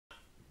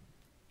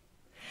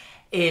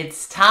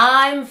It's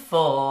time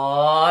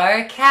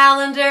for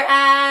calendar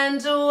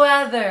and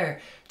weather.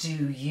 Do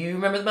you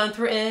remember the month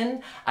we're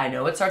in? I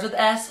know it starts with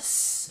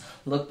S.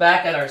 Look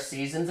back at our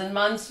seasons and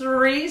months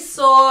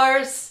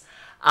resource.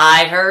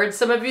 I heard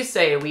some of you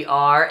say we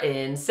are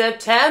in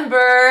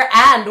September.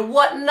 And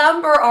what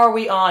number are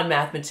we on,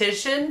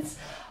 mathematicians?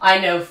 I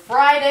know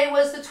Friday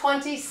was the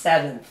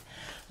 27th.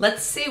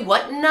 Let's see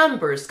what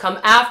numbers come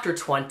after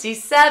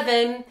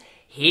 27.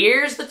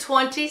 Here's the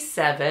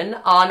 27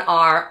 on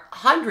our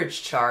hundreds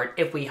chart.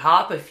 If we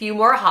hop a few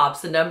more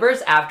hops, the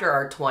numbers after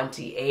are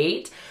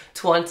 28,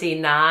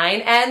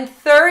 29, and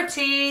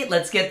 30.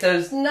 Let's get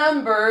those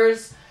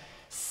numbers.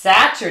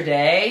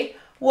 Saturday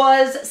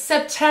was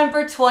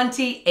September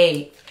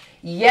 28th.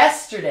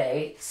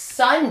 Yesterday,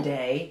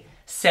 Sunday,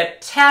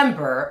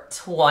 September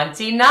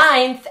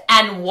 29th.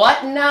 And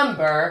what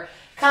number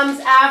comes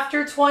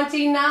after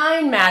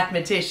 29,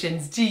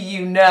 mathematicians? Do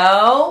you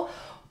know?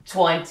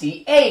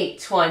 28,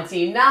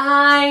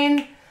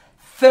 29,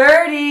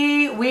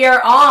 30. We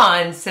are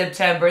on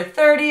September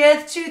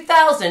 30th,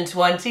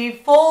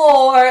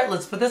 2024.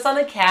 Let's put this on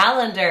the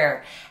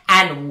calendar.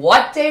 And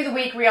what day of the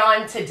week are we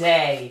on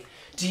today?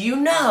 Do you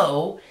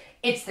know?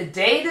 It's the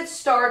day that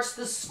starts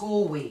the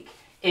school week.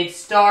 It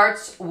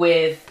starts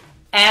with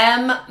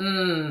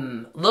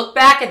M. Look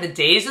back at the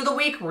days of the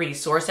week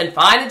resource and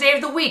find the day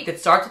of the week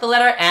that starts with the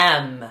letter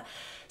M.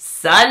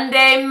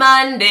 Sunday,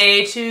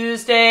 Monday,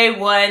 Tuesday,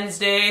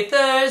 Wednesday,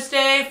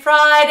 Thursday,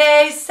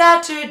 Friday,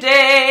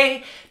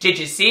 Saturday. Did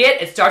you see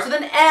it? It starts with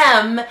an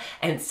M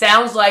and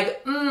sounds like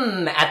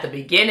at the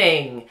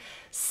beginning.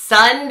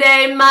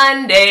 Sunday,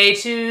 Monday,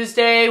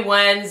 Tuesday,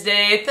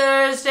 Wednesday,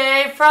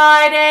 Thursday,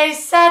 Friday,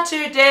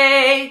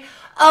 Saturday.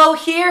 Oh,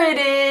 here it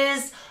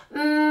is.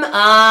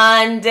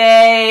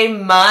 Monday,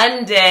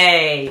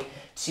 Monday.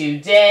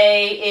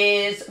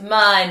 Today is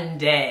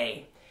Monday.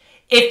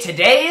 If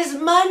today is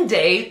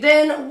Monday,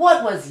 then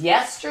what was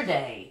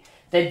yesterday?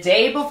 The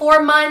day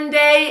before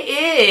Monday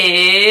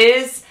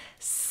is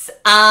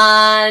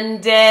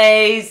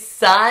Sunday,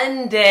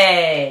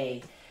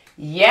 Sunday.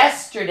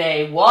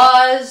 Yesterday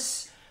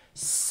was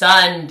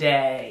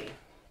Sunday.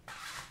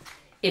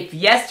 If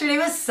yesterday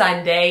was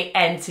Sunday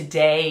and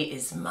today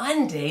is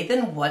Monday,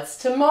 then what's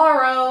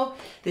tomorrow?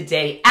 The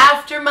day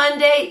after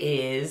Monday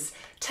is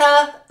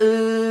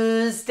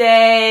Tuesday,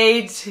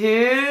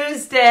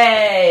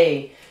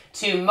 Tuesday.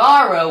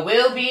 Tomorrow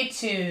will be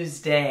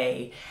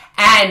Tuesday.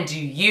 And do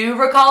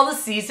you recall the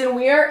season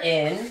we are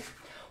in?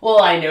 Well,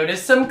 I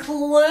noticed some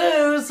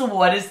clues.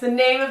 What is the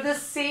name of the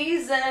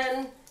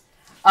season?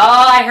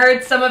 Oh, I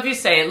heard some of you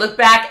say it. Look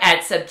back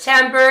at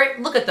September.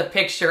 Look at the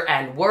picture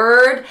and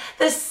word.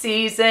 The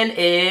season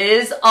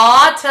is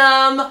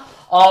autumn,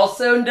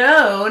 also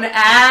known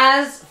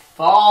as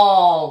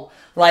fall,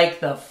 like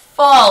the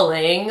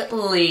falling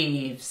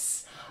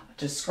leaves.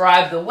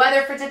 Describe the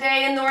weather for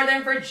today in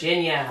Northern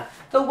Virginia.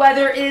 The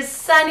weather is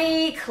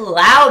sunny,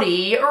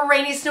 cloudy,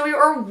 rainy, snowy,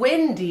 or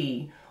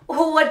windy.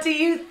 What do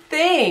you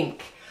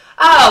think?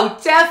 Oh,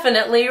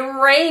 definitely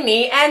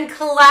rainy and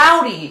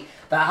cloudy.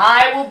 The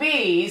high will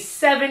be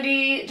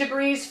 70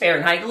 degrees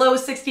Fahrenheit, low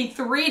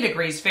 63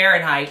 degrees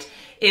Fahrenheit.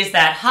 Is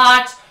that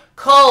hot,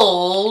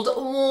 cold,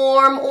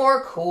 warm,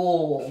 or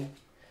cool?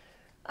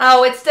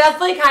 Oh, it's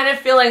definitely kind of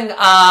feeling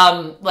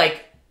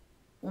like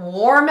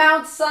warm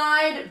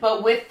outside,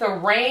 but with the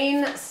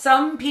rain,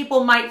 some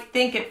people might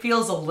think it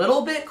feels a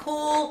little bit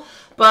cool,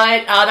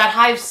 but that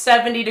high of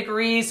 70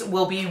 degrees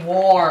will be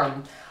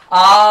warm.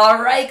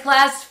 All right,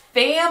 class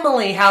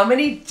family, how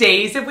many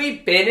days have we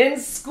been in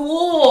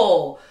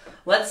school?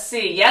 Let's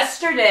see,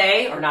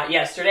 Friday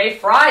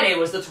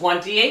was the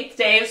 28th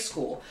day of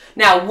school.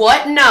 Now,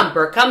 what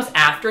number comes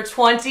after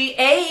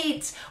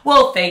 28?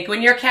 Well, think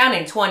when you're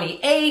counting.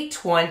 28,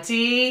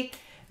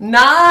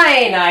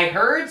 29. I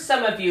heard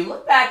some of you.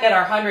 Look back at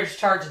our hundreds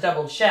chart to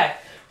double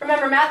check.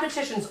 Remember,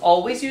 mathematicians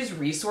always use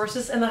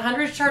resources, and the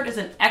hundreds chart is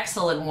an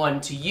excellent one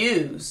to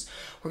use.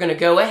 We're going to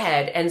go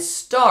ahead and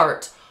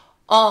start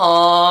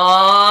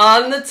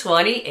on the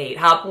 28.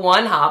 Hop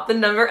one hop. The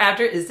number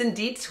after is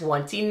indeed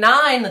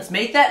 29. Let's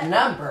make that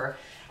number,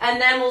 and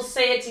then we'll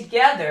say it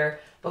together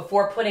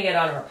before putting it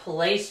on our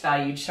place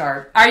value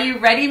chart. Are you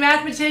ready,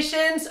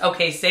 mathematicians?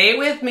 Okay, say it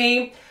with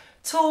me.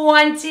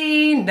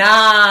 29.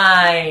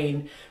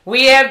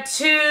 We have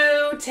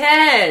 2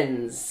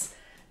 10s,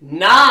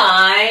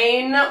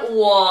 9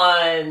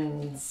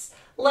 1s.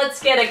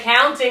 Let's get a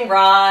counting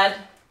rod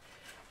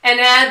and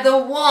add the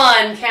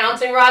 1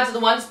 counting rod to the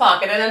 1's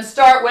pocket, and then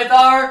start with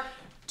our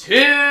 2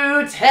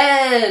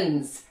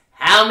 10s.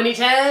 How many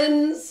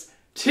 10s?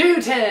 2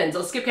 10s.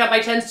 Let's skip count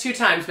by 10s 2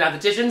 times,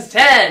 mathematicians.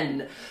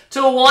 10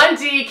 to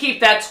 20.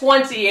 Keep that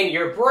 20 in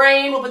your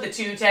brain. We'll put the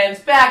 2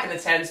 10s back in the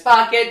 10s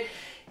pocket.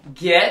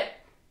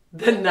 Get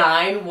the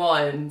 9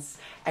 1s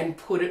and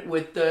put it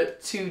with the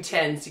 2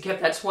 10s. You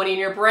kept that 20 in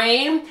your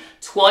brain.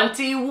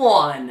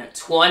 21,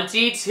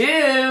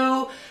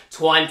 22,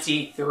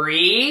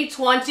 23,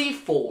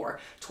 24,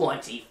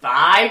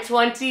 25,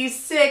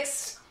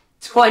 26,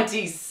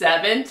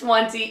 27,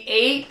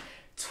 28,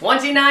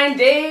 29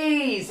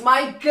 days.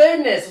 My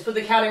goodness. Let's put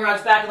the counting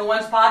rods back in the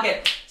one's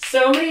pocket.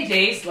 So many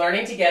days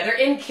learning together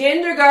in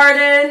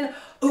kindergarten.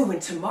 Ooh,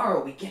 and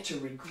tomorrow we get to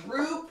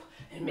regroup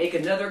and make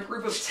another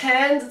group of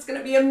 10s. It's going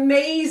to be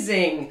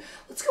amazing.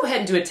 Let's go ahead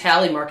and do a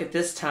tally mark at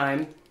this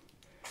time.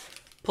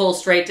 Pull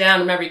straight down.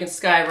 Remember, you can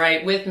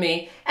skywrite with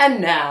me.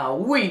 And now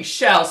we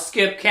shall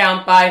skip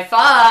count by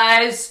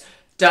 5s.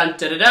 Dun,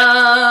 dun, dun,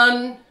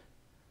 dun.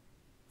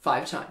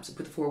 5 times and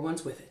put the 4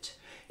 ones with it.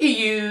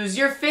 Use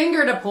your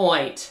finger to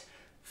point.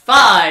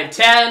 5,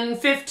 10,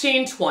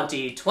 15,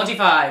 20,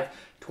 25,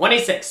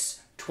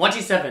 26,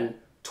 27,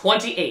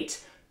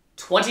 28,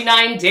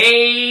 29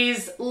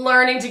 days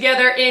learning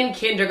together in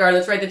kindergarten.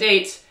 Let's write the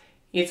date.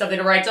 You need something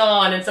to write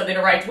on and something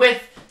to write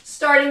with,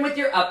 starting with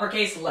your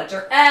uppercase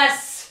letter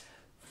S.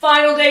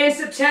 Final day in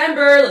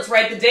September. Let's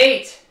write the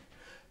date.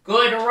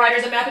 Good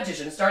writers and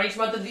mathematicians start each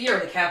month of the year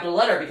with a capital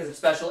letter because it's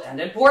special and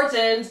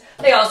important.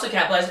 They also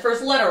capitalize the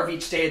first letter of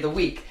each day of the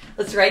week.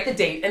 Let's write the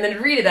date and then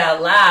read it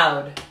out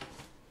loud.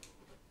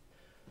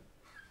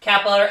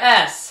 Capital letter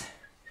S.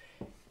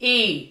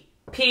 E.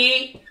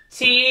 P.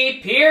 T.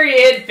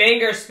 Period.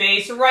 Finger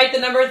space. Write the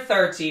number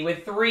 30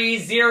 with 3,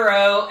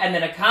 0, and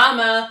then a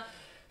comma.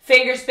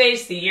 Finger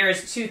space. The year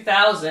is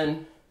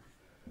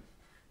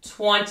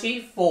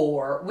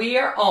 2024. We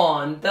are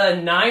on the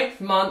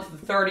 9th month, the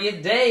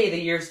 30th day. The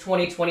year's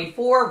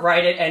 2024.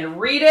 Write it and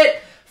read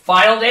it.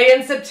 Final day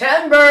in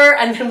September.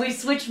 And then we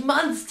switch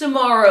months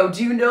tomorrow.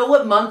 Do you know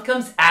what month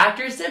comes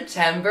after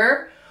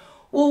September?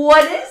 Well,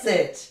 what is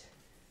it?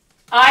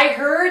 I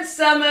heard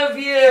some of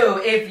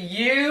you. If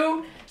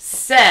you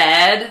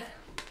said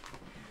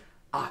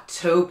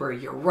October,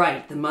 you're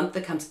right. The month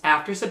that comes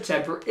after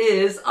September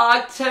is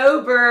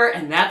October.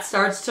 And that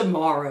starts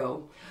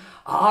tomorrow.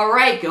 All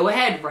right, go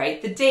ahead,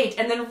 write the date,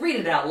 and then read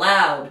it out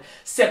loud.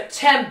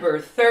 September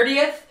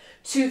 30th,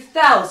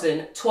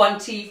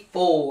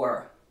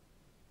 2024.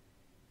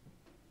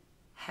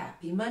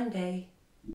 Happy Monday.